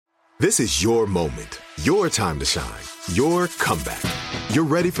This is your moment, your time to shine, your comeback. You're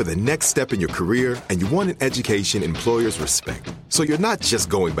ready for the next step in your career, and you want an education employers respect. So you're not just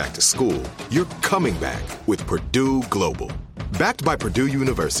going back to school, you're coming back with Purdue Global. Backed by Purdue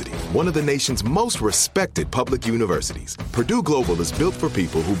University, one of the nation's most respected public universities, Purdue Global is built for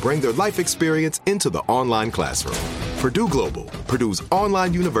people who bring their life experience into the online classroom. Purdue Global, Purdue's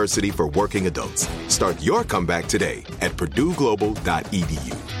online university for working adults. Start your comeback today at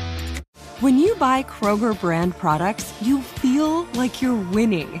purdueglobal.edu. When you buy Kroger brand products, you feel like you're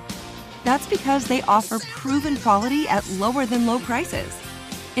winning. That's because they offer proven quality at lower than low prices.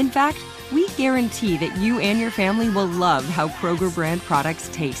 In fact, we guarantee that you and your family will love how Kroger brand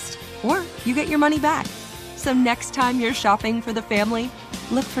products taste, or you get your money back. So next time you're shopping for the family,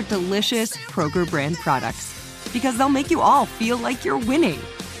 look for delicious Kroger brand products, because they'll make you all feel like you're winning.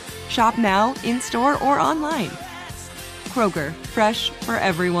 Shop now, in-store, or online. Kroger, fresh for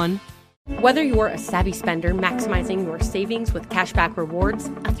everyone. Whether you're a savvy spender maximizing your savings with cashback rewards,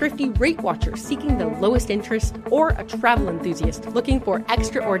 a thrifty rate watcher seeking the lowest interest, or a travel enthusiast looking for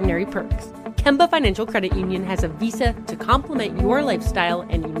extraordinary perks, Kemba Financial Credit Union has a visa to complement your lifestyle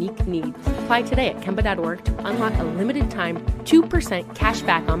and unique needs. Apply today at Kemba.org to unlock a limited-time 2% cash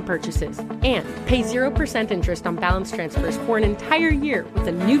back on purchases and pay 0% interest on balance transfers for an entire year with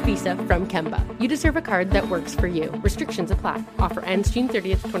a new visa from Kemba. You deserve a card that works for you. Restrictions apply. Offer ends June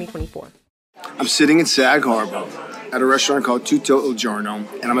 30th, 2024. I'm sitting in Sag Harbor at a restaurant called Tutto Il Giorno,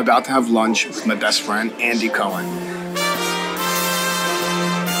 and I'm about to have lunch with my best friend, Andy Cohen.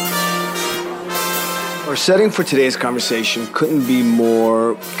 Our setting for today's conversation couldn't be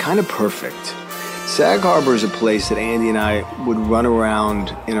more kind of perfect. Sag Harbor is a place that Andy and I would run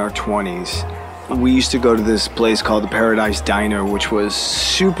around in our 20s. We used to go to this place called the Paradise Diner, which was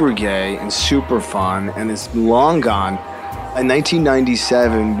super gay and super fun, and it's long gone. In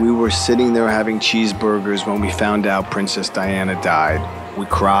 1997, we were sitting there having cheeseburgers when we found out Princess Diana died. We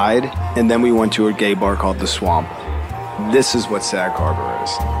cried, and then we went to a gay bar called The Swamp. This is what Sag Harbor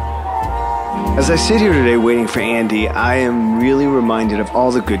is. As I sit here today waiting for Andy, I am really reminded of all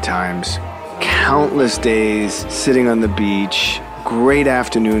the good times. Countless days sitting on the beach, great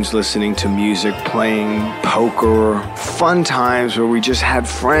afternoons listening to music, playing poker, fun times where we just had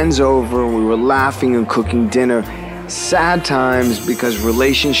friends over and we were laughing and cooking dinner. Sad times because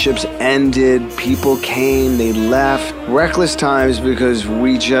relationships ended, people came, they left. Reckless times because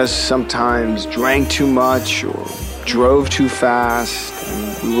we just sometimes drank too much or drove too fast.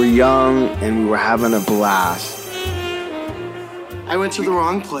 And we were young and we were having a blast. I went to the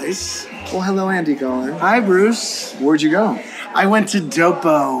wrong place. Well, hello, Andy Cohen. Hi, Bruce. Where'd you go? I went to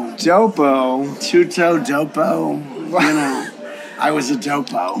Dopo. Dopo? Tutto Dopo. You know, I was a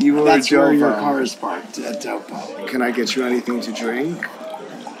Dopo. You were That's a Dopo. where your car is parked, at Dopo. Can I get you anything to drink?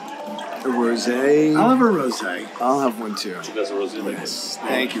 A rosé? I'll have a rosé. I'll have one too. You guys a rosé like Yes,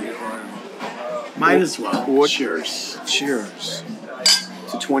 Thank you. Might as well. What- Cheers. Cheers.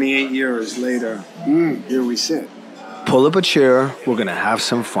 To 28 years later, here we sit. Pull up a chair. We're going to have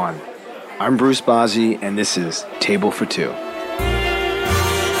some fun. I'm Bruce Bozzi, and this is Table for Two.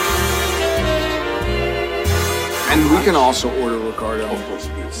 And we can also order Ricardo. Of course,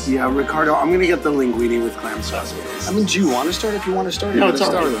 please. Yeah, Ricardo, I'm going to get the linguine with clam sauce, please. I mean, do you want to start? If you want to start, No, you it's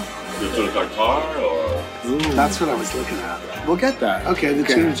can all start. right. You do tartare or? That's what I was looking at. We'll get that. Okay, the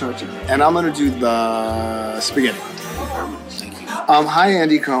tuna tartare. And I'm going to do the spaghetti. Hi,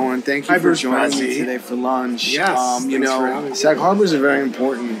 Andy Cohen. Thank you Hi, for Bruce joining me Bozzi. today for lunch. Yes, You thanks for know, having me. Sag Harbor is a very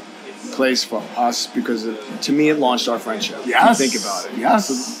important place for us because, to me, it launched our friendship. Yes. If you think about it.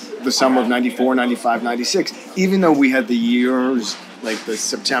 Yes. The summer of 94, 95, 96. Even though we had the years, like the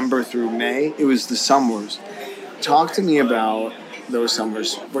September through May, it was the summers. Talk to me about those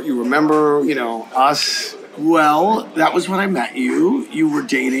summers. What you remember, you know, us. Well, that was when I met you. You were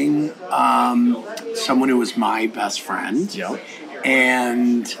dating someone who was my best friend. Yep.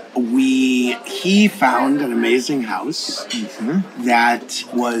 And he found an amazing house that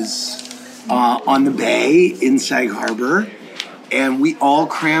was on the bay in Sag Harbor. And we all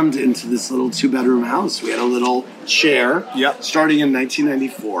crammed into this little 2-bedroom house. We had a little share starting in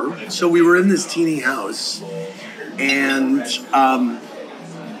 1994. So we were in this teeny house. And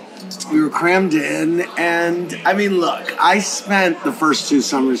we were crammed in. And, I mean, look, I spent the first 2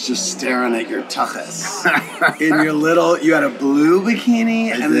 summers just staring at your tuchus. In your little, you had a blue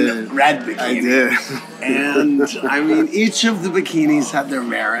bikini and then a red bikini. I did. And, I mean, each of the bikinis had their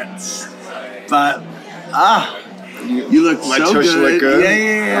merits. But, you look My so tush good. look good?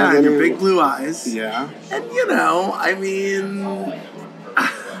 Yeah. Oh, And your then big blue eyes. Yeah. And, you know, I mean...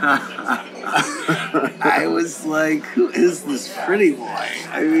 I was like, who is this pretty boy?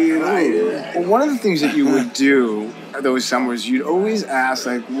 I mean, Well, one of the things that you would do those summers, you'd always ask,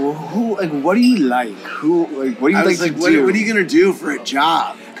 like, well, what do you like? What do you I like was to like, do? what are you going to do for a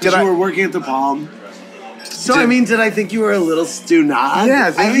job? Because you were working at the Palm. So, did I think you were a little stu-nod?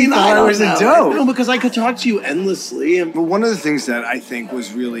 Yeah, I was a dope. No, because I could talk to you endlessly. But one of the things that I think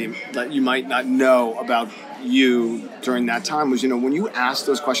was really, that you might not know about you during that time was, when you asked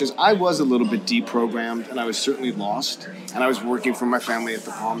those questions, I was a little bit deprogrammed, and I was certainly lost. And I was working for my family at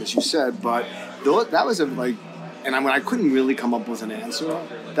the Palm, as you said, but that was when I couldn't really come up with an answer,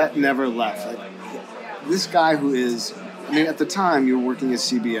 that never left. Like, this guy who is, at the time, you were working at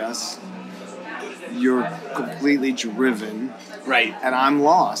CBS, you're completely driven, right? And I'm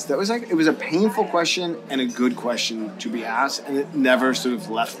lost. It was a painful question and a good question to be asked, and it never sort of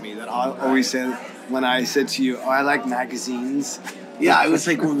left me. That I always said when I said to you, "Oh, I like magazines." Yeah, I was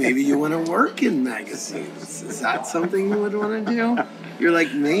like, well, maybe you want to work in magazines. Is that something you would want to do? You're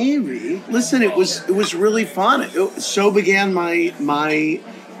like, maybe. Listen, it was really fun. So began my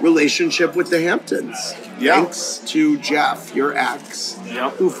relationship with the Hamptons. Yeah. Thanks to Jeff, your ex,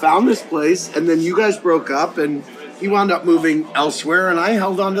 Yep. who found this place, and then you guys broke up, and he wound up moving elsewhere, and I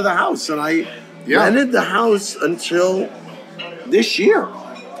held on to the house, and I rented the house until this year.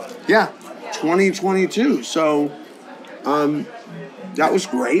 Yeah. 2022. So, that was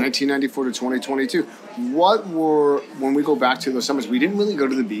great. 1994 to 2022. When we go back to those summers, we didn't really go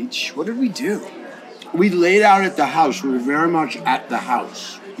to the beach. What did we do? We laid out at the house. We were very much at the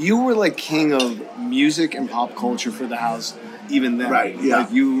house. You were like king of music and pop culture for the house even then. Right, yeah.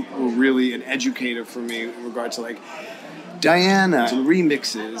 Like, you were really an educator for me in regard to, like, Diana and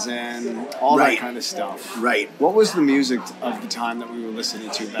remixes and all that kind of stuff. Right. What was the music of the time that we were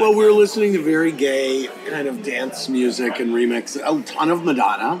listening to back Well, we were then? listening to very gay kind of dance music and remix. A ton of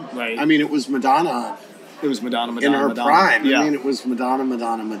Madonna. Right. It was Madonna. It was Madonna, In her Madonna. prime. Yeah. It was Madonna,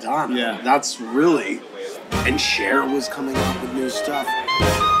 Madonna, Madonna. Yeah. That's really... And Cher was coming up with new stuff.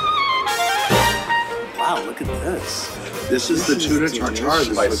 Wow, look at this. This is the tuna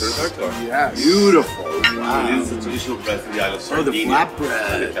tartare. By Sir Tartar. Yes. Beautiful. Wow. It is the traditional bread from the Isle of Oh, the Sardinia.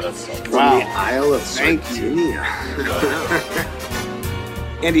 flatbread. Kind of salt. From Wow. the Isle of Thank Sardinia.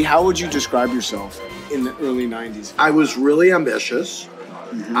 Andy, how would you describe yourself in the early 90s? I was really ambitious.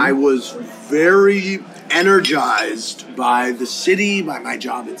 Mm-hmm. I was very energized by the city, by my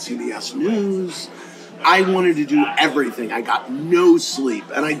job at CBS News. I wanted to do everything. I got no sleep,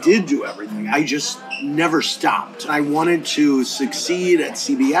 and I did do everything. I just never stopped. I wanted to succeed at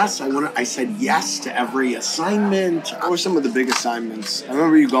CBS. I said yes to every assignment. What were some of the big assignments? I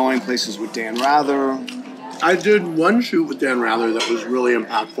remember you going places with Dan Rather. I did one shoot with Dan Rather that was really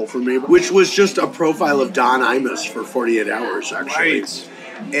impactful for me, which was just a profile of Don Imus for 48 Hours, actually. Right.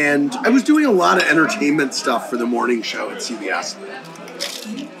 And I was doing a lot of entertainment stuff for the morning show at CBS.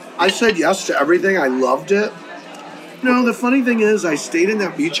 I said yes to everything. I loved it. The funny thing is, I stayed in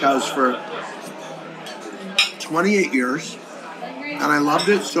that beach house for 28 years, and I loved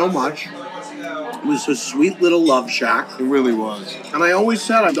it so much. It was a sweet little love shack. It really was. And I always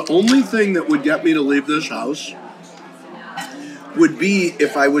said the only thing that would get me to leave this house would be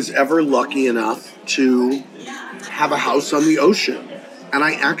if I was ever lucky enough to have a house on the ocean. And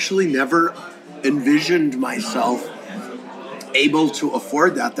I actually never envisioned myself able to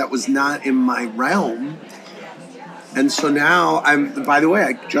afford that. That was not in my realm. And so now by the way,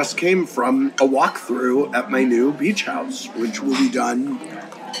 I just came from a walkthrough at my new beach house, which will be done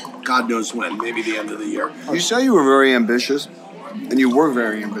God knows when, maybe the end of the year. You say you were very ambitious, and you were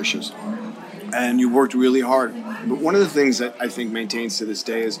very ambitious, and you worked really hard. But one of the things that I think maintains to this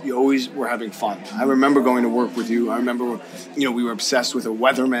day is you always were having fun. I remember going to work with you. I remember, we were obsessed with a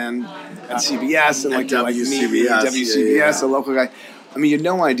weatherman at CBS and At WCBS, WCBS, a local guy. You had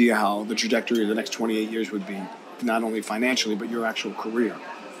no idea how the trajectory of the next 28 years would be, not only financially, but your actual career.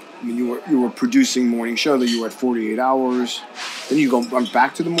 You were producing morning show, that you were at 48 Hours. Then you run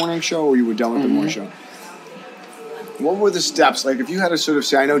back to the morning show, or you were done with the morning show? What were the steps? Like, if you had to sort of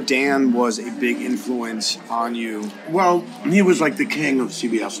say, I know Dan was a big influence on you. Well, he was like the king of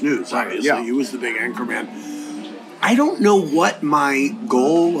CBS News, obviously. Yeah. He was the big anchorman. I don't know what my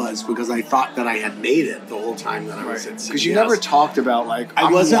goal was, because I thought that I had made it the whole time that I was at CBS. Because you never talked about, like,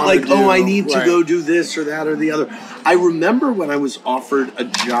 I wasn't like, I need to right. go do this or that or the other. I remember when I was offered a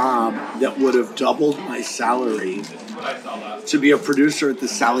job that would have doubled my salary to be a producer at the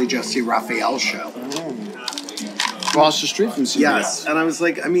Sally Jesse Raphael show. Across the street from CBS. Yes, and I was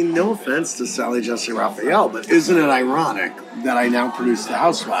like, no offense to Sally Jesse Raphael, but isn't it ironic that I now produce The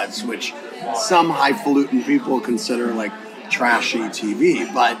Housewives, which some highfalutin people consider like trashy TV.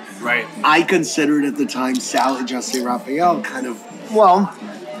 But Right. I considered at the time Sally Jesse Raphael kind of, Well,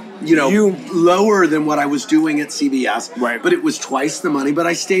 lower than what I was doing at CBS. Right. But it was twice the money, but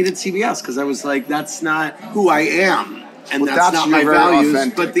I stayed at CBS because I was like, that's not who I am. And Well, that's that's not my very values.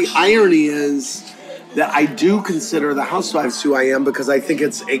 authentic. But the irony is that I do consider The Housewives who I am because I think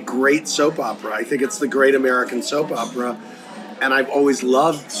it's a great soap opera. I think it's the great American soap opera. And I've always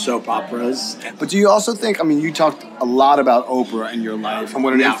loved soap operas. but do you also think, you talked a lot about Oprah in your life and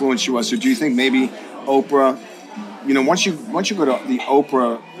what an influence she was. So do you think maybe Oprah, once you go to the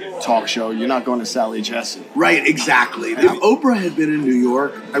Oprah talk show, you're not going to Sally Jesse? Right, exactly. If Oprah had been in New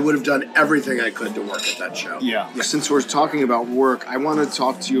York, I would have done everything I could to work at that show. Yeah. Since we're talking about work, I want to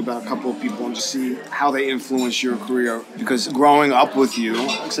talk to you about a couple of people and just see how they influence your career. Because growing up with you,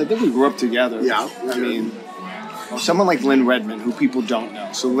 because I think we grew up together. Yeah. Someone like Lynn Redmond, who people don't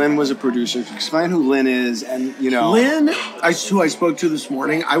know. So Lynn was a producer. Explain who Lynn is, and Lynn, who I spoke to this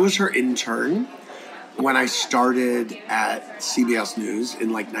morning, I was her intern when I started at CBS News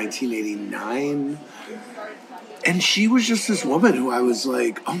in 1989. And she was just this woman who I was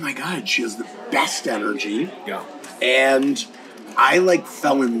like, oh my God, she has the best energy. Yeah. And I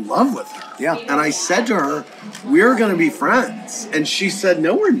fell in love with her. Yeah. And I said to her, we're going to be friends. And she said,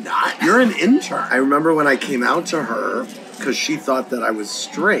 no, we're not. You're an intern. I remember when I came out to her, because she thought that I was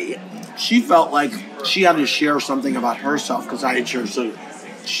straight, she felt like she had to share something about herself because I had shared something.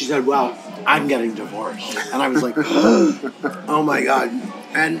 She said, well, I'm getting divorced. And I was like, oh my God.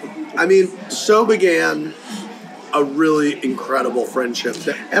 And so began a really incredible friendship.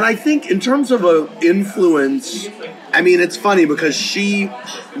 And I think in terms of an influence, it's funny because she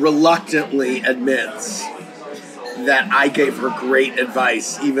reluctantly admits that I gave her great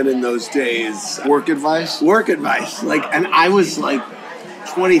advice even in those days. Work advice? Work advice. And I was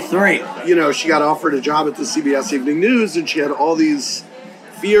 23. She got offered a job at the CBS Evening News and she had all these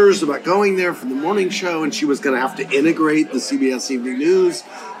fears about going there for the morning show, and she was going to have to integrate the CBS Evening News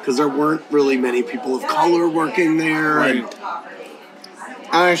because there weren't really many people of color working there. Right.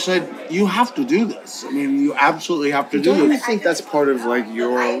 And I said, you have to do this. You absolutely have to do Don't you this. think that's part of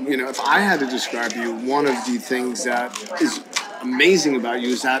your, if I had to describe you, one of the things that is amazing about you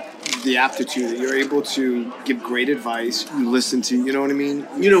is that the aptitude that you're able to give great advice, you listen to, you know what I mean?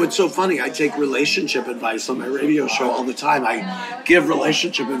 It's so funny. I take relationship advice on my radio show all the time. I give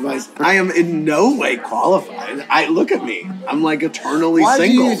relationship advice. I am in no way qualified. Look at me. I'm eternally Why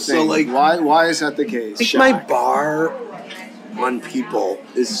single. Do you think, so why is that the case? I think my bar on people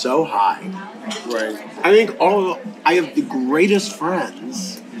is so high. Right. I think I have the greatest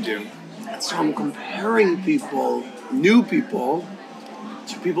friends. You do. So I'm comparing people, new people,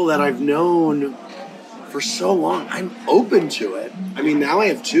 to people that I've known for so long. I'm open to it. Now I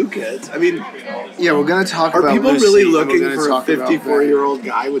have 2 kids. Yeah, we're going to talk about Are people Lucy, really and we're looking gonna for a talk about 54-year-old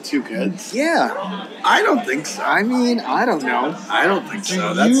guy with 2 kids? Yeah. I don't think so. I don't know. I don't think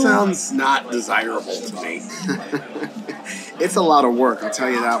so. That sounds not desirable to me. It's a lot of work, I'll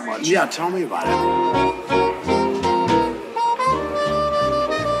tell you that much. Yeah, tell me about it.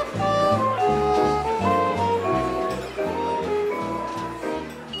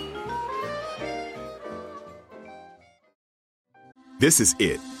 This is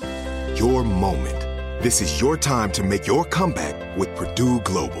it. Your moment. This is your time to make your comeback with Purdue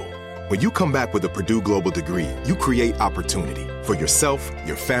Global. When you come back with a Purdue Global degree, you create opportunity for yourself,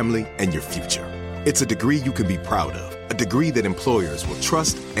 your family, and your future. It's a degree you can be proud of, a degree that employers will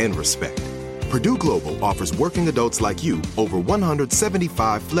trust and respect. Purdue Global offers working adults like you over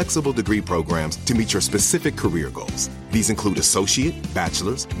 175 flexible degree programs to meet your specific career goals. These include associate,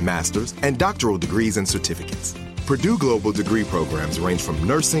 bachelor's, master's, and doctoral degrees and certificates. Purdue Global degree programs range from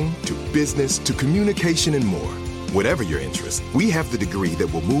nursing to business to communication and more. Whatever your interest, we have the degree that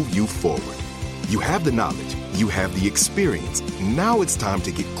will move you forward. You have the knowledge, you have the experience. Now it's time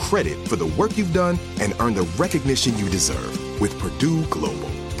to get credit for the work you've done and earn the recognition you deserve with Purdue Global,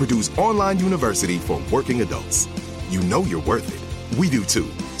 Purdue's online university for working adults. You know you're worth it. We do too.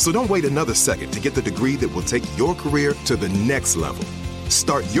 So don't wait another second to get the degree that will take your career to the next level.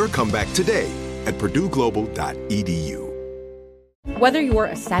 Start your comeback today at purdueglobal.edu. Whether you're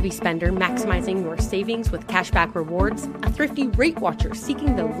a savvy spender maximizing your savings with cashback rewards, a thrifty rate watcher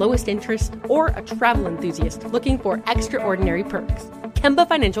seeking the lowest interest, or a travel enthusiast looking for extraordinary perks, Kemba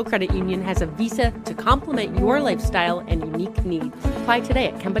Financial Credit Union has a visa to complement your lifestyle and unique needs. Apply today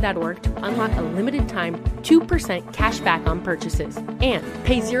at Kemba.org to unlock a limited time 2% cash back on purchases and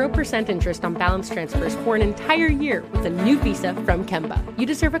pay 0% interest on balance transfers for an entire year with a new visa from Kemba. You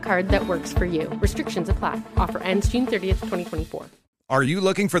deserve a card that works for you. Restrictions apply. Offer ends June 30th, 2024. Are you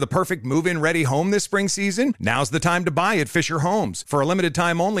looking for the perfect move-in ready home this spring season? Now's the time to buy at Fisher Homes. For a limited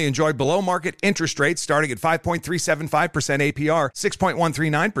time only, enjoy below-market interest rates starting at 5.375% APR,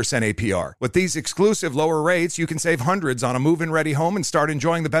 6.139% APR. With these exclusive lower rates, you can save hundreds on a move-in ready home and start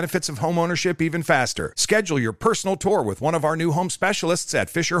enjoying the benefits of homeownership even faster. Schedule your personal tour with one of our new home specialists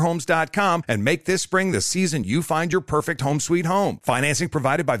at FisherHomes.com and make this spring the season you find your perfect home sweet home. Financing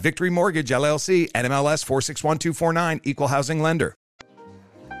provided by Victory Mortgage, LLC, NMLS 461249, Equal Housing Lender.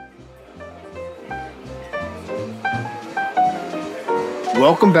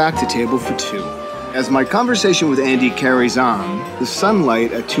 Welcome back to Table for Two. As my conversation with Andy carries on, the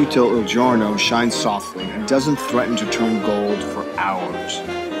sunlight at Tutto Il Giorno shines softly and doesn't threaten to turn gold for hours.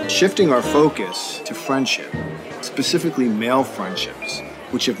 Shifting our focus to friendship, specifically male friendships,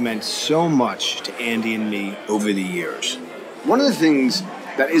 which have meant so much to Andy and me over the years. One of the things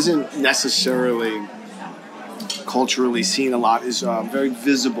that isn't necessarily culturally seen a lot is very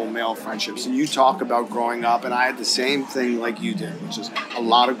visible male friendships. And you talk about growing up, and I had the same thing like you did, which is a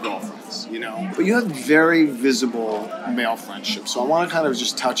lot of girlfriends, you know. But you have very visible male friendships. So I want to kind of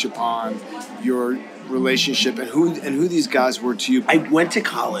just touch upon your relationship and who these guys were to you. I went to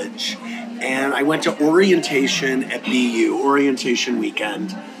college, and I went to orientation at BU, orientation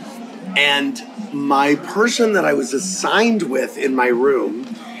weekend. And my person that I was assigned with in my room,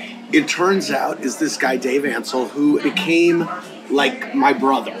 it turns out, is this guy, Dave Ansel, who became like my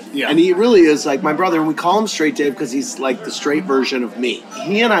brother. Yeah. And he really is like my brother. And we call him Straight Dave because he's like the straight version of me.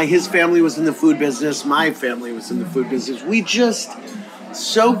 He and I, his family was in the food business. My family was in the food business. We just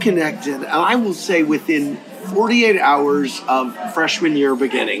so connected. And I will say within 48 hours of freshman year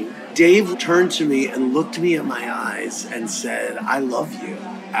beginning, Dave turned to me and looked me in my eyes and said, "I love you."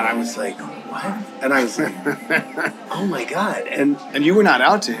 And I was like, "What?" And I was like, "Oh my God." And you were not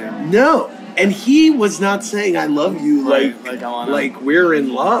out to him. No. And he was not saying "I love you" like we're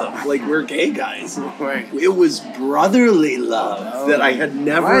in love, like we're gay guys. Right. It was brotherly love that I had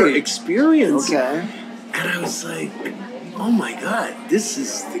never experienced. Okay. And I was like, "Oh my God, this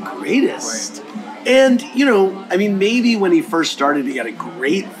is the greatest." Right. And, you know, I mean, maybe when he first started, he had a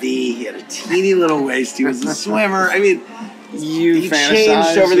great V, he had a teeny little waist, he was a swimmer. I mean, he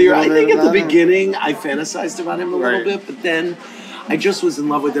changed over the year. I think at the beginning, I fantasized about him a little bit, but then I just was in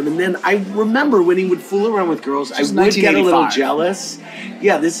love with him. And then I remember when he would fool around with girls, I would get a little jealous.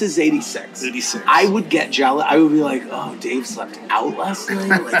 Yeah, this is 86. 86. I would get jealous. I would be like, "Oh, Dave slept out last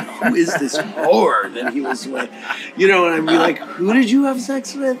night? Like, who is this whore that he was with?" You know, and I'd be like, "Who did you have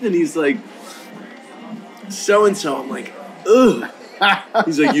sex with?" And he's like, "So-and-so." I'm like, "Ugh."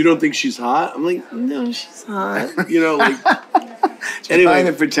 He's like, "You don't think she's hot?" I'm like, "No, she's hot." You know, like. Anyway, trying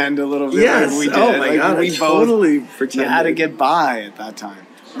to pretend a little bit. Yes. Like we did. Oh my God, we totally pretended. You had to get by at that time.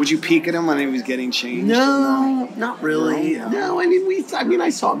 Would you peek at him when he was getting changed? No, not really. No, I mean, I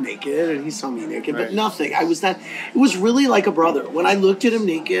saw him naked and he saw me naked, but nothing. It was really like a brother. When I looked at him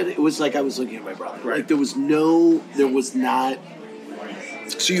naked, it was like I was looking at my brother. Right. Like there was not.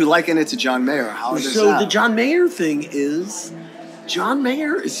 So you liken it to John Mayer. How is that? So the John Mayer thing is, John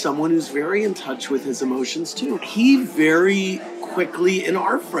Mayer is someone who's very in touch with his emotions too. He very quickly in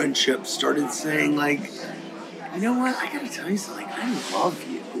our friendship started saying like, "You know what? I gotta tell you something. I love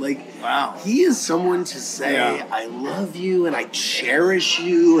you." Like, wow. He is someone to say, "I love you and I cherish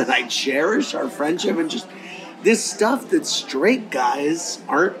you and I cherish our friendship," and just this stuff that straight guys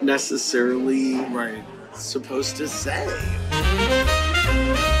aren't necessarily supposed to say.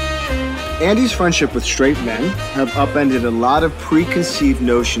 Andy's friendship with straight men have upended a lot of preconceived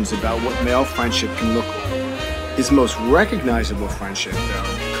notions about what male friendship can look like. His most recognizable friendship,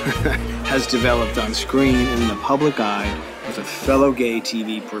 though, has developed on screen and in the public eye with a fellow gay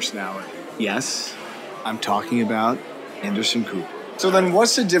TV personality. Yes, I'm talking about Anderson Cooper. So then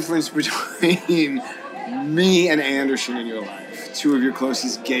what's the difference between me and Anderson in your life? Two of your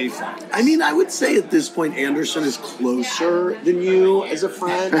closest gay friends. I mean, I would say at this point, Anderson is closer than you as a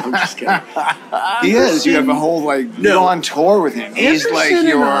friend. I'm just kidding. He is. You have a whole, you go on tour with him. He's like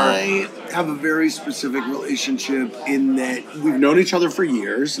your... and I have a very specific relationship in that we've known each other for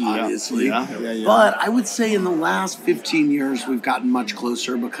years, obviously. Yeah. But I would say in the last 15 years, we've gotten much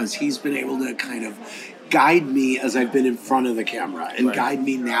closer because he's been able to kind of guide me as I've been in front of the camera and guide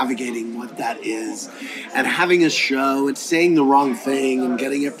me navigating what that is and having a show and saying the wrong thing and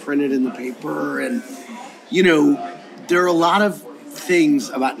getting it printed in the paper. And, you know, there are a lot of things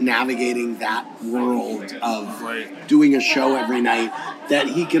about navigating that world of doing a show every night that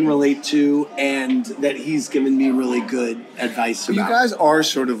he can relate to and that he's given me really good advice about. You guys are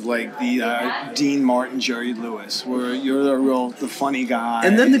sort of like the Dean Martin, Jerry Lewis, where you're the funny guy.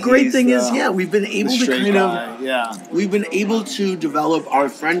 And then the great thing is, we've been able to kind of, we've been able to develop our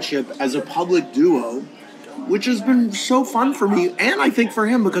friendship as a public duo, which has been so fun for me and I think for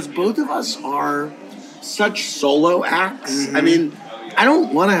him, because both of us are such solo acts. Mm-hmm. I mean, I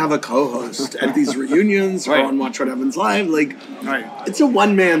don't want to have a co-host at these reunions or on Watch What Happens Live. Like, it's a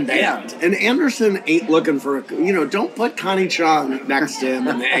one-man band. And Anderson ain't looking for don't put Connie Chung next to him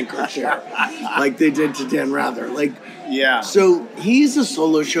in the anchor chair like they did to Dan Rather. Like, so he's a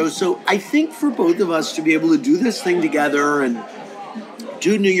solo show. So I think for both of us to be able to do this thing together and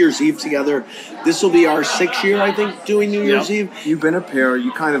do New Year's Eve together. This will be our 6th year, I think, doing New Year's Eve. You've been a pair.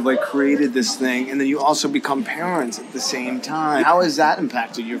 You kind of like created this thing, and then you also become parents at the same time. How has that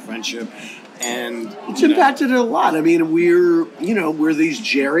impacted your friendship? And it's impacted it a lot. I mean, we're these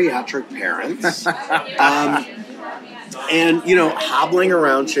geriatric parents. And, hobbling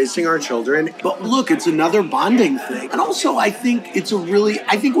around chasing our children. But look, it's another bonding thing. And also, I think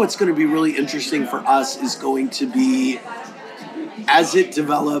what's going to be really interesting for us is going to be, as it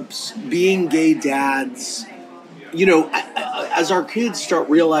develops, being gay dads, as our kids start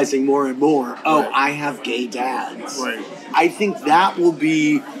realizing more and more, I have gay dads. Right. I think that will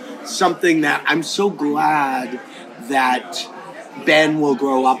be something that I'm so glad that Ben will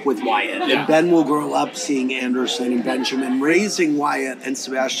grow up with Wyatt. And Ben will grow up seeing Anderson and Benjamin raising Wyatt and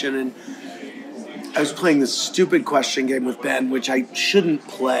Sebastian. And I was playing this stupid question game with Ben, which I shouldn't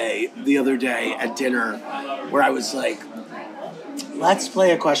play, the other day at dinner, where I was like, let's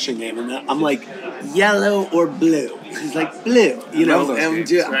play a question game. And I'm like, yellow or blue? He's like, blue. And we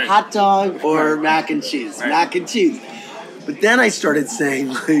do hot dog or mac and cheese. Mac and cheese. But then I started saying,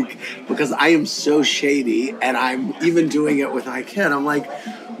 like, because I am so shady and I'm even doing it with my kid, I'm like,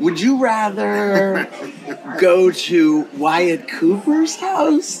 would you rather go to Wyatt Cooper's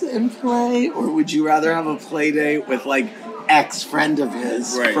house and play, or would you rather have a play date with, like, ex-friend of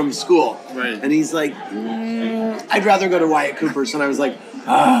his from school? Right. And he's like, I'd rather go to Wyatt Cooper's. And I was like,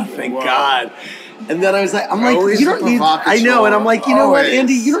 thank God. And then I was like, you don't need, I know, and I'm like, you know what,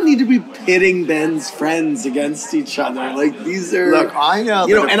 Andy, you don't need to be pitting Ben's friends against each other. Like, these are, look, I know,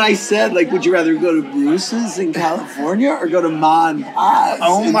 and I said, like, would you rather go to Bruce's in California or go to Ma and Pa's?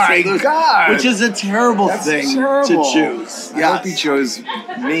 Oh my God. Which is a terrible thing to choose. I hope he chose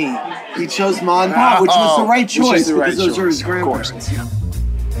me. He chose Ma and Pa, which was the right choice, because those are his grandparents.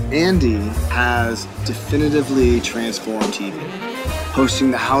 Andy has definitively transformed TV.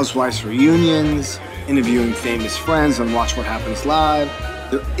 Hosting the Housewives reunions, interviewing famous friends on Watch What Happens Live.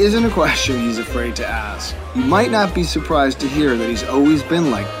 There isn't a question he's afraid to ask. You might not be surprised to hear that he's always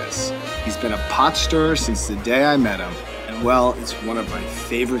been like this. He's been a pot stirrer since the day I met him, and well, it's one of my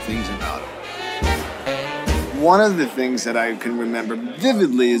favorite things about him. One of the things that I can remember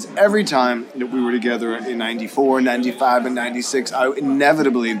vividly is every time that we were together in 94, 95, and 96, I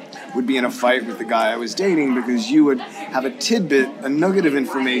inevitably would be in a fight with the guy I was dating because you would have a tidbit, a nugget of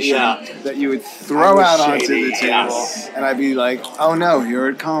information that you would throw out onto the table, and I'd be like, oh no, here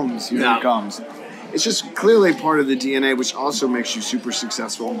it comes, here it comes. It's just clearly part of the DNA, which also makes you super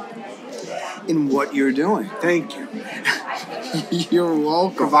successful in what you're doing. Thank you. You're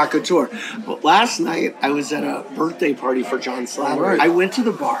welcome. Provocateur. But last night, I was at a birthday party for John Slattery. I went to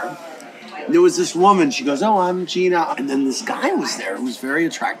the bar. There was this woman. She goes, I'm Gina. And then this guy was there who was very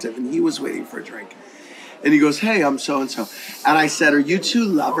attractive, and he was waiting for a drink. And he goes, hey, I'm so-and-so. And I said, are you two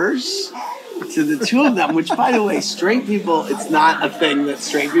lovers? To the two of them, which, by the way, straight people, it's not a thing that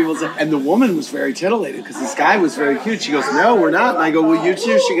straight people say. And the woman was very titillated because this guy was very cute. She goes, no, we're not. And I go, well, you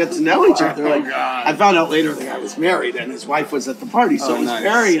two should get to know each other. Like, I found out later the guy was married and his wife was at the party, so it was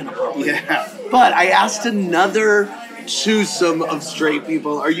very inappropriate. Yeah. But I asked another twosome of straight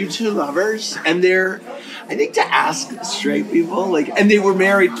people, are you two lovers? And I think to ask straight people, like, and they were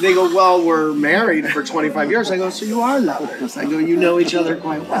married, they go, well, we're married for 25 years. I go, so you are lovers. I go, you know each other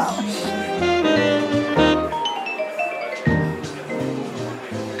quite well.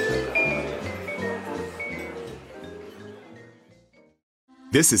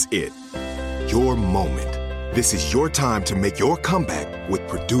 This is it. Your moment. This is your time to make your comeback with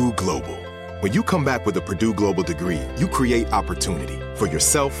Purdue Global. When you come back with a Purdue Global degree, you create opportunity for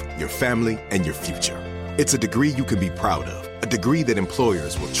yourself, your family, and your future. It's a degree you can be proud of, a degree that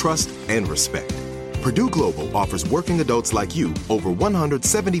employers will trust and respect. Purdue Global offers working adults like you over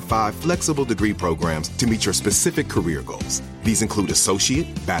 175 flexible degree programs to meet your specific career goals. These include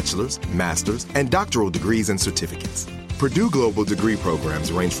associate, bachelor's, master's, and doctoral degrees and certificates. Purdue Global degree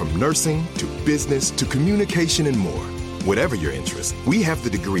programs range from nursing to business to communication and more. Whatever your interest, we have the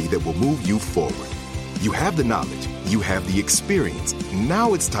degree that will move you forward. You have the knowledge, you have the experience.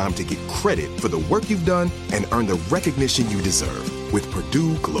 Now it's time to get credit for the work you've done and earn the recognition you deserve with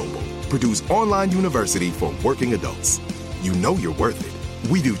Purdue Global, Purdue's online university for working adults. You know you're worth it.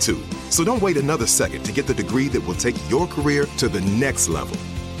 We do too. So don't wait another second to get the degree that will take your career to the next level.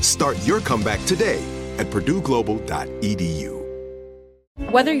 Start your comeback today at purdueglobal.edu.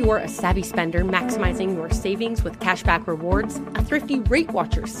 Whether you're a savvy spender maximizing your savings with cashback rewards, a thrifty rate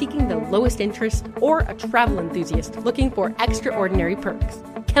watcher seeking the lowest interest, or a travel enthusiast looking for extraordinary perks,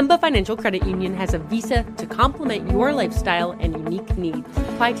 Kemba Financial Credit Union has a visa to complement your lifestyle and unique needs.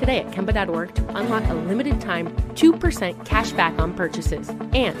 Apply today at Kemba.org to unlock a limited-time 2% cash back on purchases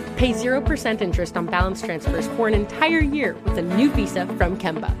and pay 0% interest on balance transfers for an entire year with a new visa from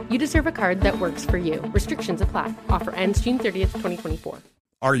Kemba. You deserve a card that works for you. Restrictions apply. Offer ends June 30th, 2024.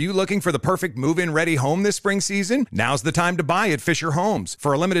 Are you looking for the perfect move-in ready home this spring season? Now's the time to buy at Fisher Homes.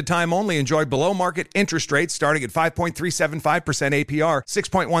 For a limited time only, enjoy below-market interest rates starting at 5.375% APR,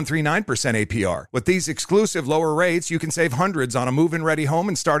 6.139% APR. With these exclusive lower rates, you can save hundreds on a move-in ready home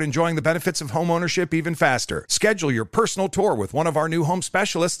and start enjoying the benefits of home ownership even faster. Schedule your personal tour with one of our new home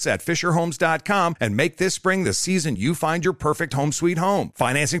specialists at FisherHomes.com and make this spring the season you find your perfect home sweet home.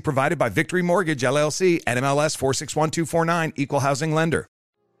 Financing provided by Victory Mortgage, LLC, NMLS 461249, Equal Housing Lender.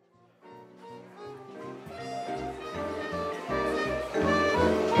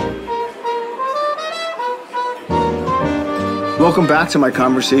 Welcome back to my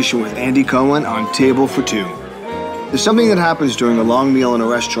conversation with Andy Cohen on Table for Two. There's something that happens during a long meal in a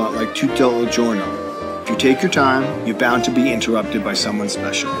restaurant like tutto il giorno. If you take your time, you're bound to be interrupted by someone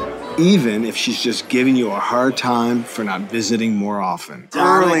special, even if she's just giving you a hard time for not visiting more often.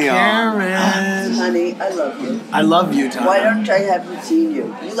 Darling Karen. Honey, I love you. I love you, Tom. Why don't I haven't seen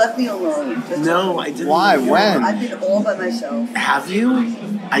you? You left me alone. That's No, all. I didn't. Why? When? I've been all by myself. Have you?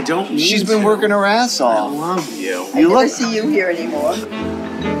 I don't need She's been to. working her ass I off. love you. I never see you here anymore.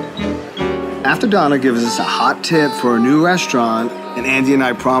 After Donna gives us a hot tip for a new restaurant, and Andy and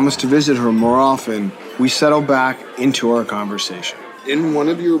I promise to visit her more often, we settle back into our conversation. In one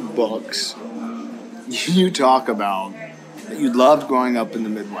of your books, you talk about that you loved growing up in the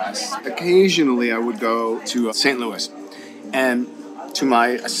Midwest. Occasionally, I would go to St. Louis, and to my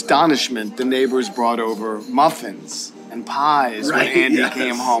astonishment, the neighbors brought over muffins and pies when Andy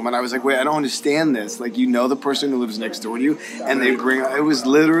came home. And I was like, wait, I don't understand this. Like, you know the person who lives next door to you, and they bring, it was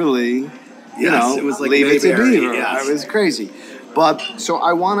literally, it was like leave it to Mayberry, Beaver. yes. It was crazy. But, so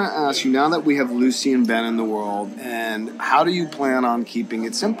I want to ask you, now that we have Lucy and Ben in the world, and how do you plan on keeping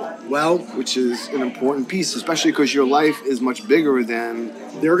it simple? Well, Which is an important piece, especially because your life is much bigger than...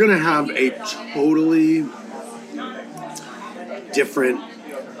 they're going to have a totally different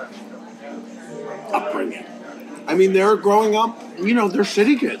upbringing. I mean, they're growing up, they're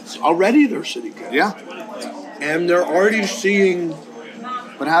city kids. Already they're city kids. Yeah. And they're already seeing...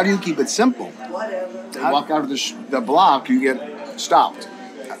 But how do you keep it simple? Whatever. You walk out of the block, you get stopped.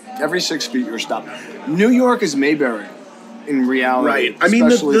 Every 6 feet, you're stopped. New York is Mayberry in reality. Right. I mean,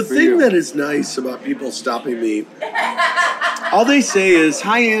 the especially for thing you. that is nice about people stopping me, all they say is,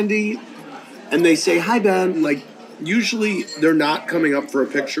 hi, Andy. And they say, hi, Ben. Like, usually they're not coming up for a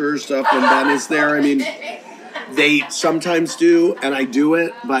picture or stuff when Ben is there. I mean, they sometimes do, and I do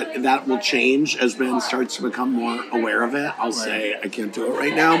it, but that will change as Ben starts to become more aware of it. I'll say, I can't do it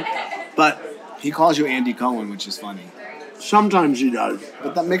right now. But He calls you Andy Cohen, which is funny. sometimes he does.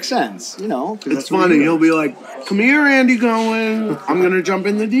 But that makes sense, 'cause It's that's what funny. he He'll does. be like, come here, Andy Cohen. I'm going to jump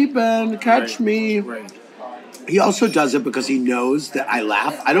in the deep end. Catch me. Right. He also does it because he knows that I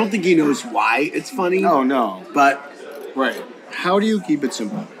laugh. I don't think he knows why it's funny. Oh, no. But Right. How do you keep it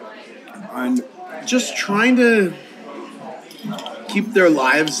simple? I'm just trying to keep their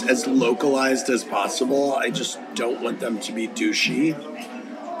lives as localized as possible. I just don't want them to be douchey.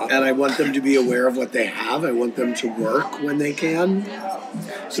 And I want them to be aware of what they have. I want them to work when they can.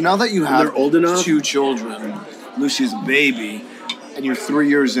 So now that you And have they're old enough. 2 children, Lucy's a baby, and you're 3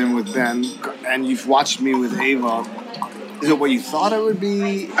 years in with Ben, and you've watched me with Ava, is it what you thought it would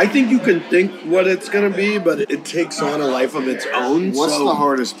be? I think you can think what it's going to be, but it takes on a life of its own. What's so the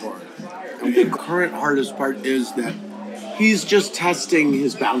hardest part? the current hardest part is that he's just testing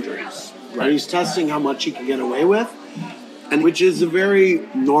his boundaries. Right? He's testing how much he can get away with, and which is a very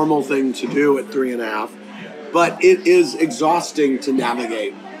normal thing to do at 3.5. But it is exhausting to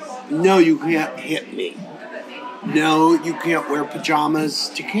navigate. No, you can't hit me. No, you can't wear pajamas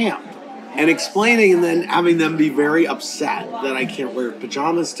to camp. And explaining and then having them be very upset that I can't wear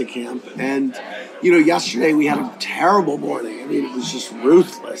pajamas to camp. And yesterday we had a terrible morning. I mean, it was just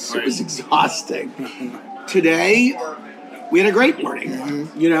ruthless. It was exhausting. Today, we had a great morning,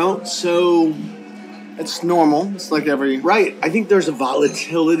 so... It's normal. It's like every... Right. I think there's a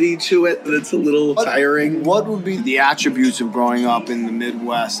volatility to it that's a little tiring. What would be the attributes of growing up in the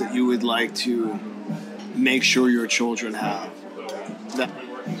Midwest that you would like to make sure your children have?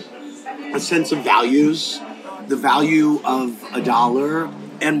 A sense of values, the value of a dollar,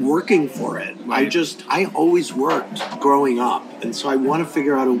 and working for it. Right. I always worked growing up, and so I want to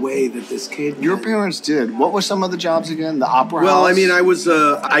figure out a way that this kid... Your parents did. What were some of the jobs again? The opera house? Well, I mean,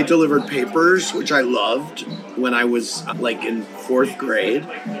 I delivered papers, which I loved when I was in 4th grade.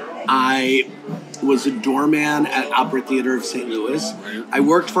 I was a doorman at Opera Theater of St. Louis. I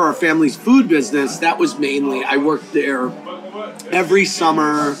worked for our family's food business. That was mainly, I worked there every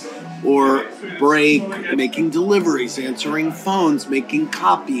summer or break, making deliveries, answering phones, making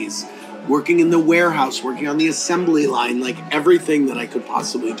copies, working in the warehouse, working on the assembly line, everythady that I could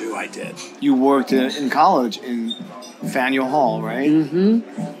possibly do, I did. You worked in college in Faneuil Hall, right?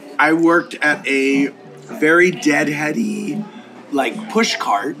 Mm-hmm. I worked at a very deadheady, push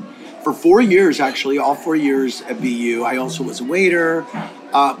cart for 4 years, actually, all 4 years at BU. I also was a waiter,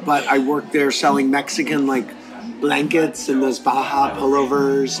 but I worked there selling Mexican, blankets and those Baja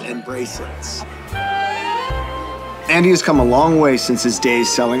pullovers and bracelets. Andy has come a long way since his days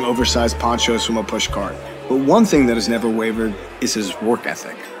selling oversized ponchos from a pushcart. But one thing that has never wavered is his work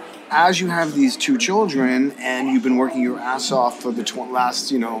ethic. As you have these 2 children and you've been working your ass off for the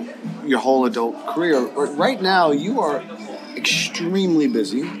last, your whole adult career, right now you are extremely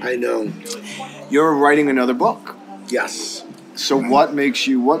busy. I know. You're writing another book. Yes. So what made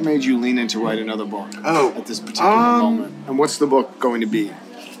you lean in to write another book at this particular moment? And what's the book going to be?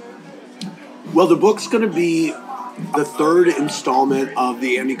 Well, the book's going to be the 3rd installment of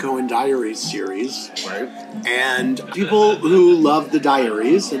the Andy Cohen Diaries series. Right. And people who love the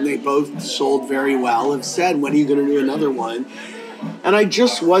diaries, and they both sold very well, have said, when are you going to do another one? And I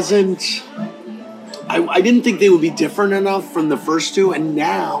just wasn't... I didn't think they would be different enough from the first 2, and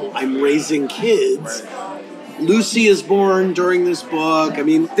now I'm raising kids. Lucy is born during this book. I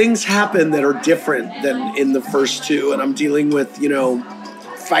mean, things happen that are different than in the first 2, and I'm dealing with,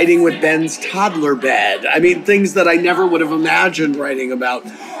 fighting with Ben's toddler bed. I mean, things that I never would have imagined writing about.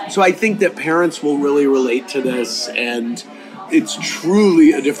 So I think that parents will really relate to this, and it's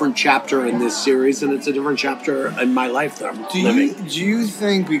truly a different chapter in this series, and it's a different chapter in my life that I'm living. Do you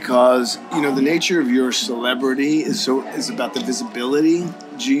think because, the nature of your celebrity is about the visibility,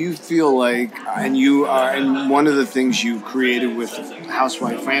 do you feel like, and one of the things you created with the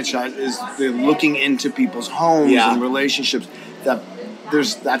Housewife franchise is the looking into people's homes and relationships,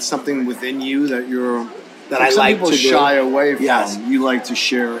 that's something within you that I like to shy away from. Yes. You like to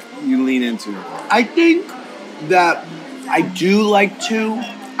share, you lean into. I think that I do like to.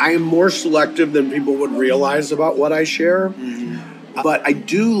 I am more selective than people would realize about what I share. Mm-hmm. But I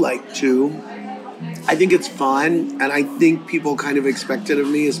do like to. I think it's fun, and I think people kind of expect it of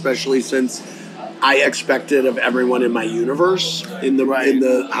me, especially since I expect it of everyone in my universe, in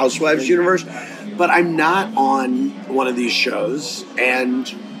the Housewives universe. But I'm not on one of these shows, and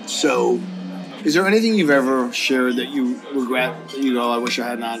so... Is there anything you've ever shared that you regret, that you go, I wish I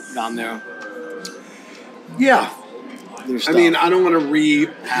had not gone there? Yeah. I mean, I don't want to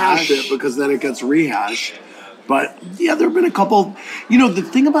rehash it because then it gets rehashed. But, yeah, there have been a couple... the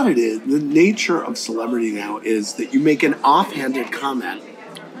thing about it is, the nature of celebrity now is that you make an offhanded comment,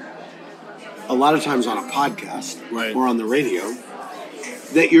 a lot of times on a podcast or on the radio,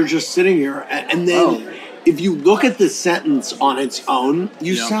 that you're just sitting here, and then if you look at the sentence on its own,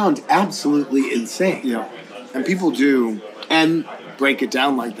 you sound absolutely insane. Yeah. And people do and break it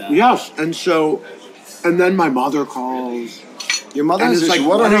down like that. Yes. And so, and then my mother calls. Your mother is like,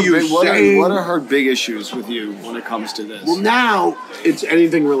 what are her big issues with you when it comes to this? Well, now it's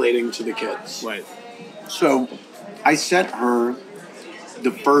anything relating to the kids. Right. So I sent her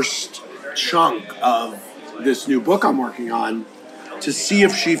the first chunk of this new book I'm working on to see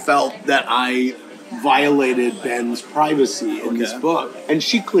if she felt that I violated Ben's privacy in this book. And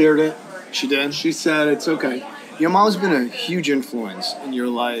she cleared it. She did? She said it's okay. Your mom's been a huge influence in your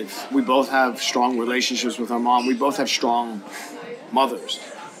life. We both have strong relationships with our mom. We both have strong mothers.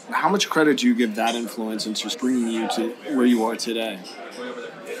 How much credit do you give that influence into bringing you to where you are today?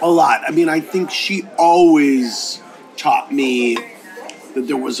 A lot. I mean, I think she always taught me that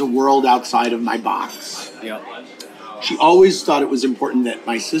there was a world outside of my box. Yeah. She always thought it was important that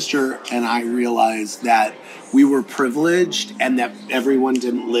my sister and I realized that we were privileged and that everyone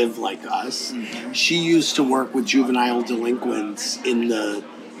didn't live like us. Mm-hmm. She used to work with juvenile delinquents in the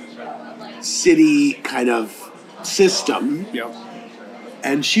city kind of system. Yep.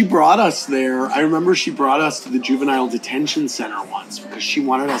 And she brought us there. I remember she brought us to the juvenile detention center once because she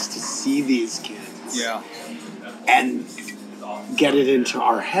wanted us to see these kids. Yeah. And get it into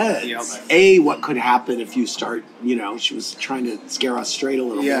our heads. Yep. What could happen if you start, she was trying to scare us straight a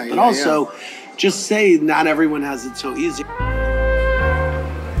little bit. But yeah, also, just say not everyone has it so easy.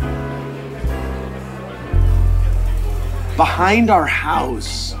 Behind our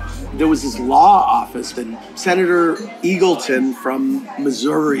house, there was this law office, and Senator Eagleton from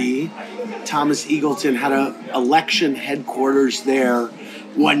Missouri, Thomas Eagleton, had a election headquarters there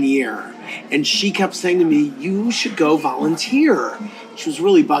one year. And she kept saying to me, you should go volunteer. She was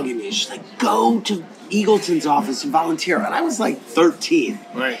really bugging me. She's like, go to Eagleton's office and volunteer. And I was like 13.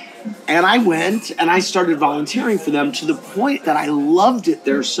 Right. And I went and I started volunteering for them to the point that I loved it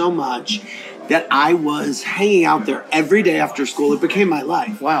there so much that I was hanging out there every day after school. It became my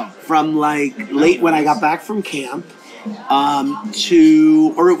life. Wow. From like late when I got back from camp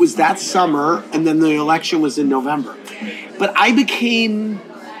it was that summer, and then the election was in November. But I became,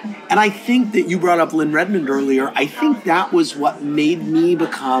 and I think that you brought up Lynn Redmond earlier, I think that was what made me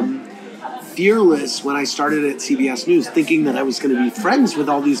become fearless when I started at CBS News, thinking that I was going to be friends with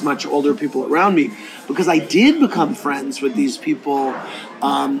all these much older people around me, because I did become friends with these people.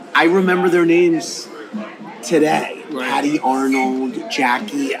 I remember their names today. Right. Patty Arnold,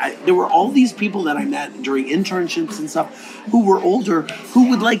 Jackie. There were all these people that I met during internships and stuff who were older, who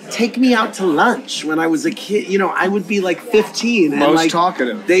would like take me out to lunch when I was a kid. I would be like 15. Most and like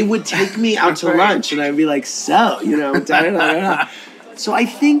talkative. They would take me out to lunch and I'd be like, da, da, da, da. So I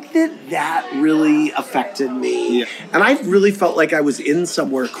think that really affected me. Yeah. And I really felt like I was in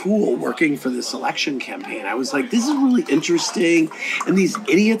somewhere cool working for this election campaign. I was like, this is really interesting. And these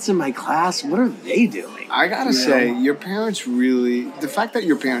idiots in my class, what are they doing? I gotta say, your parents really, the fact that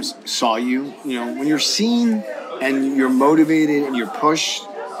your parents saw you, when you're seen and you're motivated and you're pushed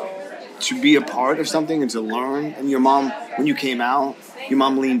to be a part of something and to learn, and your mom, when you came out, your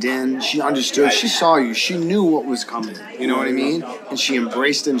mom leaned in, she understood, she saw you, she knew what was coming, you know what I mean? And she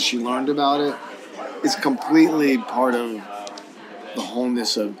embraced it and she learned about it. It's completely part of the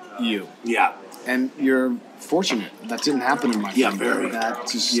wholeness of you. Yeah. And you're fortunate. That didn't happen in my family. Very. That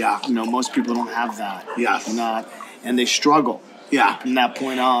just, most people don't have that. Yes. And they struggle. Yeah. From that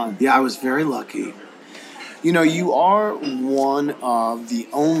point on. Yeah, I was very lucky. You are one of the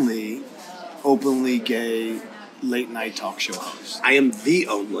only openly gay late-night talk show hosts. I am the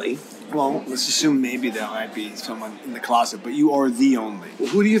only. Well, let's assume maybe there might be someone in the closet, but you are the only. Well,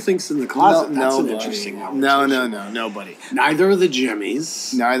 who do you think's in the closet? That's an interesting one. No, nobody. Neither of the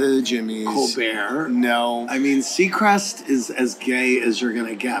Jimmys. Colbert. No. I mean, Seacrest is as gay as you're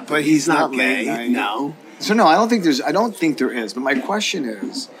gonna get, but he's not gay. No. So no, I don't think there is. But my question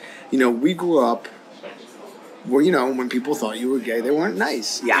is, we grew up where, when people thought you were gay, they weren't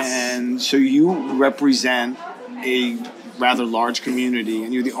nice. Yes. And so you represent a rather large community,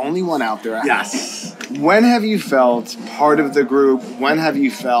 and you're the only one out there. Yes. When have you felt part of the group? When have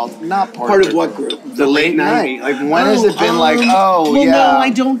you felt not part of what group? The late night. Like, when has it been No, I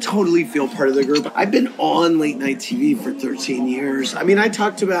don't totally feel part of the group. I've been on late night TV for 13 years. I mean, I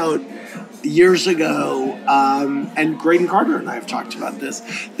talked about years ago, and Graydon Carter and I have talked about this.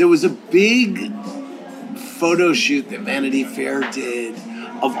 There was a big photo shoot that Vanity Fair did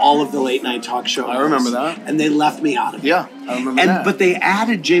of all of the late night talk shows. I remember that. And they left me out of it. Yeah, I remember that. But they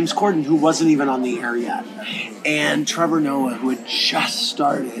added James Corden, who wasn't even on the air yet, and Trevor Noah, who had just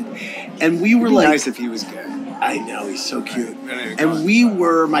started. And we were like... nice if he was gay. I know, he's so cute.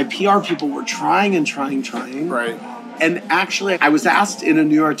 And my PR people were trying. Right. And actually, I was asked in a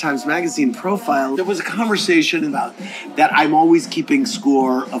New York Times Magazine profile, there was a conversation about that I'm always keeping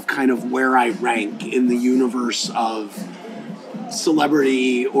score of kind of where I rank in the universe of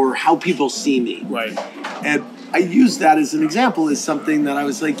celebrity or how people see me. Right. And I use that as an example, as something that I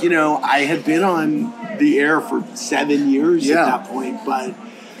was like, I had been on the air for 7 years at that point, but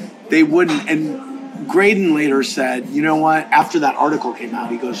they wouldn't. And Graydon later said, you know what, after that article came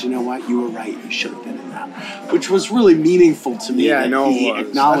out, he goes, you know what, you were right, you should have been in that. Which was really meaningful to me. Yeah, I know he it was.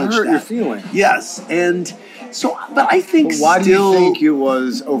 acknowledged that hurt that. your feeling. Yes, and so, but I think why do you think it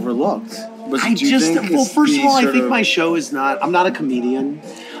was overlooked? First of all, I think my show is not, I'm not a comedian.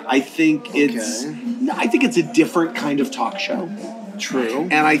 I think it's a different kind of talk show. True.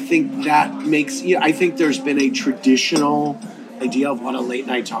 And I think that makes, I think there's been a traditional idea of what a late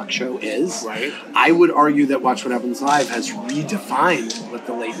night talk show is. Right. I would argue that Watch What Happens Live has redefined what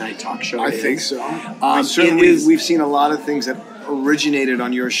the late night talk show is. I think so. Certainly, we've seen a lot of things that originated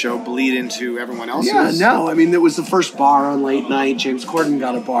on your show bleed into everyone else's? Yeah, no. I mean, it was the first bar on late night. James Corden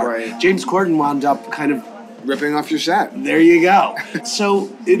got a bar. Right. James Corden wound up kind of ripping off your set. There you go. So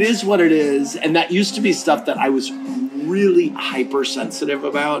it is what it is. And that used to be stuff that I was really hypersensitive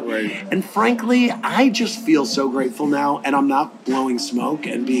about. Right. And frankly, I just feel so grateful now, and I'm not blowing smoke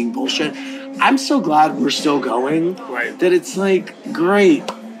and being bullshit. I'm so glad we're still going. Right. That it's like, great.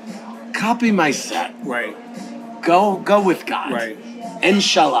 Copy my set. Right. Go with God. Right.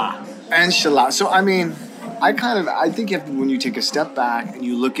 Inshallah. Inshallah. So, I mean, I think when you take a step back and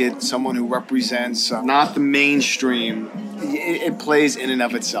you look at someone who represents not the mainstream, it plays in and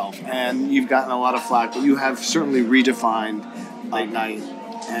of itself. And you've gotten a lot of flack, but you have certainly redefined late night.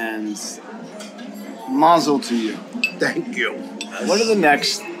 And mazel to you. Thank you. What are the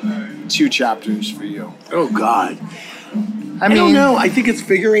next 2 chapters for you? Oh, God. I don't know. I think it's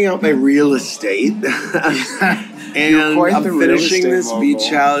figuring out my real estate. And I'm finishing this beach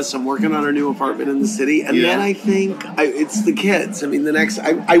house. I'm working on a new apartment in the city. And then I think it's the kids. I mean,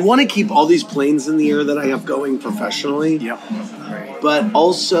 I want to keep all these planes in the air that I have going professionally. Yep. Right. But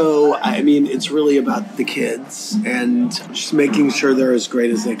also, I mean, it's really about the kids and just making sure they're as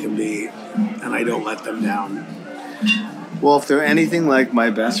great as they can be. And I don't let them down. Well, if they're anything like my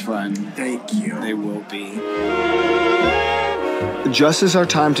best friend, thank you. They will be. Just as our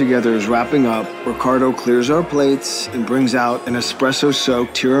time together is wrapping up, Ricardo clears our plates and brings out an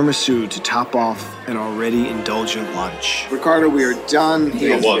espresso-soaked tiramisu to top off an already indulgent lunch. Ricardo, we are done. He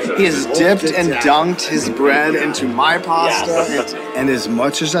has dipped and dunked his bread into my pasta. Yes. And as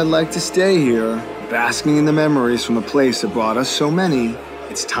much as I'd like to stay here, basking in the memories from the place that brought us so many,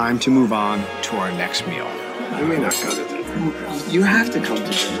 it's time to move on to our next meal. I may not go to dinner. You have to come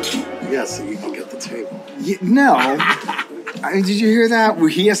to dinner. Yeah, so you can get the table. No. Did you hear that? Well,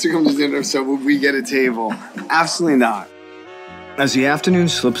 he has to come to dinner, so we get a table. Absolutely not. As the afternoon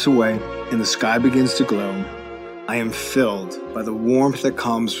slips away and the sky begins to glow, I am filled by the warmth that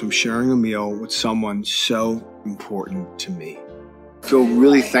comes from sharing a meal with someone so important to me. I feel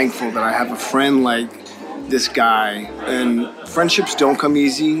really thankful that I have a friend like this guy. And friendships don't come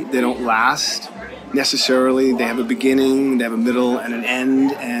easy. They don't last necessarily. They have a beginning, they have a middle, and an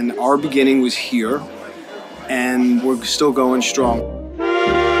end. And our beginning was here. And we're still going strong.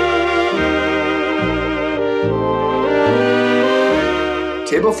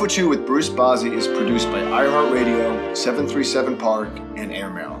 Table for Two with Bruce Bozzi is produced by iHeartRadio, 737 Park, and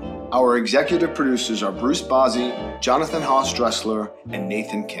Airmail. Our executive producers are Bruce Bozzi, Jonathan Haas-Dressler, and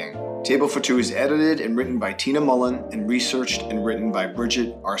Nathan King. Table for Two is edited and written by Tina Mullen and researched and written by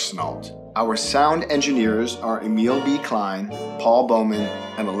Bridget Arsenault. Our sound engineers are Emil B. Klein, Paul Bowman,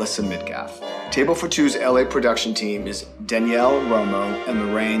 and Alyssa Midgaff. Table for Two's LA production team is Danielle Romo and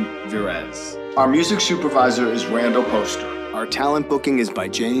Lorraine Virez. Our music supervisor is Randall Poster. Our talent booking is by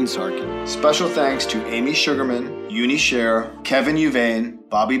Jane Sarkin. Special thanks to Amy Sugarman, Uni Scher, Kevin Uvain,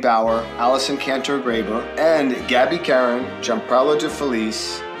 Bobby Bauer, Allison Cantor-Graber, and Gabby Karen, Gianpaolo De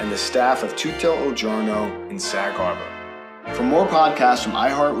Felice, and the staff of Tutto Il Giorno in Sag Harbor. For more podcasts from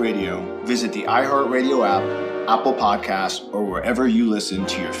iHeartRadio, visit the iHeartRadio app, Apple Podcasts, or wherever you listen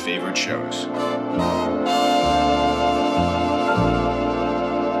to your favorite shows.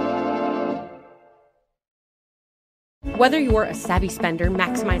 Whether you're a savvy spender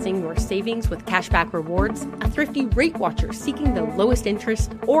maximizing your savings with cashback rewards, a thrifty rate watcher seeking the lowest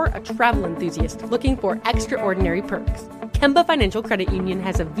interest, or a travel enthusiast looking for extraordinary perks, Kemba Financial Credit Union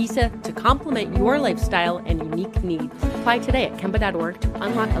has a visa to complement your lifestyle and unique needs. Apply today at Kemba.org to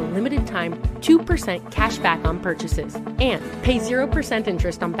unlock a limited time 2% cash back on purchases and pay 0%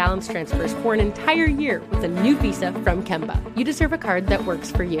 interest on balance transfers for an entire year with a new visa from Kemba. You deserve a card that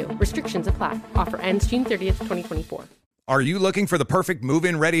works for you. Restrictions apply. Offer ends June 30th, 2024. Are you looking for the perfect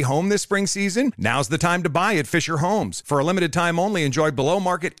move-in ready home this spring season? Now's the time to buy at Fisher Homes. For a limited time only, enjoy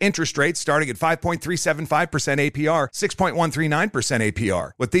below-market interest rates starting at 5.375% APR, 6.139%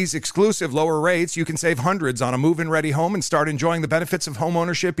 APR. With these exclusive lower rates, you can save hundreds on a move-in ready home and start enjoying the benefits of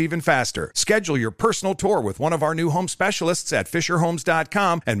homeownership even faster. Schedule your personal tour with one of our new home specialists at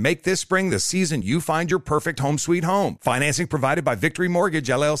FisherHomes.com and make this spring the season you find your perfect home sweet home. Financing provided by Victory Mortgage,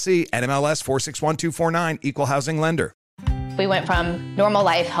 LLC, NMLS 461249, Equal Housing Lender. We went from normal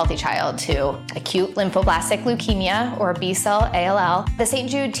life, healthy child to acute lymphoblastic leukemia or B-cell ALL. The St.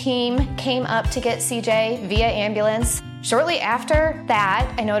 Jude team came up to get CJ via ambulance. Shortly after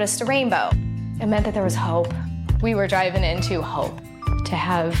that, I noticed a rainbow. It meant that there was hope. We were driving into hope. To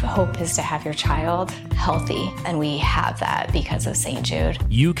have hope is to have your child healthy, and we have that because of St. Jude.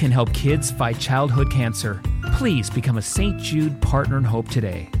 You can help kids fight childhood cancer. Please become a St. Jude Partner in Hope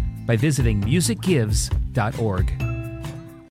today by visiting musicgives.org.